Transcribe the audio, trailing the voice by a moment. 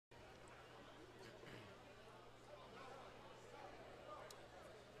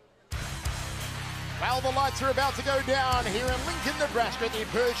Well, the lights are about to go down here in Lincoln, Nebraska at the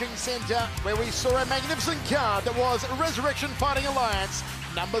Pershing Center, where we saw a magnificent card that was Resurrection Fighting Alliance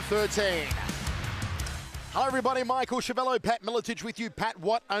number 13. Hello everybody, Michael Chavello, Pat Militich with you. Pat,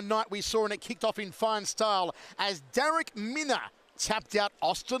 what a night we saw, and it kicked off in fine style as Derek Minner tapped out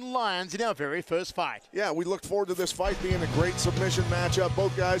Austin Lyons in our very first fight. Yeah, we looked forward to this fight being a great submission matchup.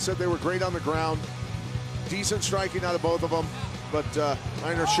 Both guys said they were great on the ground. Decent striking out of both of them, but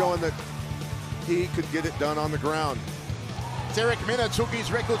Minner showing that he could get it done on the ground. Derek Minner took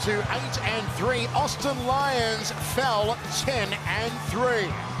his record to 8-3. Austin Lyons fell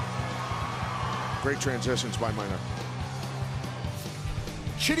 10-3. Great transitions by Minner.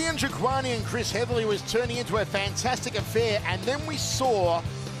 Chidi Njokuani and Chris Heatherly was turning into a fantastic affair, and then we saw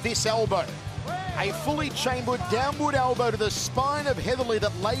this elbow. A fully chambered downward elbow to the spine of Heatherly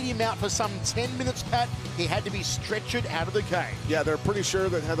that laid him out for some 10 minutes, Pat. He had to be stretchered out of the cage. Yeah, they're pretty sure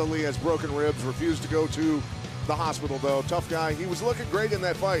that Heatherly has broken ribs, refused to go to the hospital though. Tough guy. He was looking great in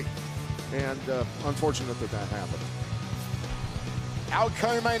that fight, and unfortunate that that happened. Our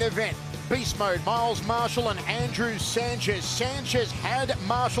co-main event. Beast Mode, Miles Marshall and Andrew Sanchez. Sanchez had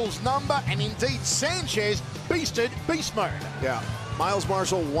Marshall's number, and indeed Sanchez beasted Beast Mode. Yeah, Miles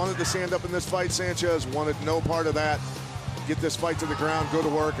Marshall wanted to stand up in this fight. Sanchez wanted no part of that. Get this fight to the ground, go to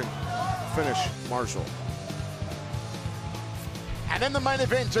work, and finish Marshall. And in the main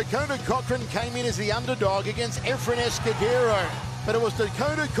event, Dakota Cochrane came in as the underdog against Efrain Escudero. But it was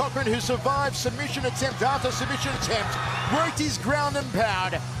Dakota Cochrane who survived submission attempt after submission attempt, worked his ground and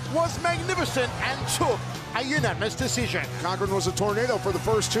pound, was magnificent, and took a unanimous decision. Cochrane was a tornado for the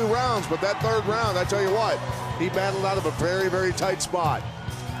first 2 rounds, but that 3rd round, I tell you what, he battled out of a very, very tight spot.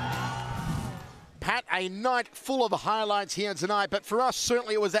 Pat, a night full of highlights here tonight, but for us,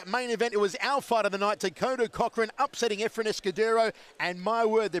 certainly it was that main event. It was our fight of the night, Dakota Cochrane upsetting Efrain Escudero, and my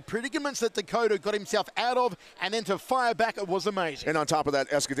word, the predicaments that Dakota got himself out of, and then to fire back, it was amazing. And on top of that,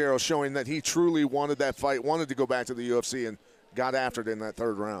 Escudero showing that he truly wanted that fight, wanted to go back to the UFC, and got after it in that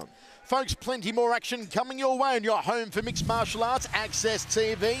 3rd round. Folks, plenty more action coming your way in your home for mixed martial arts, Access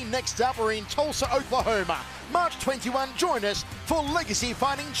TV. Next up, we're in Tulsa, Oklahoma. March 21, join us for Legacy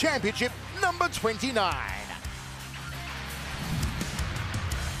Fighting Championship number 29.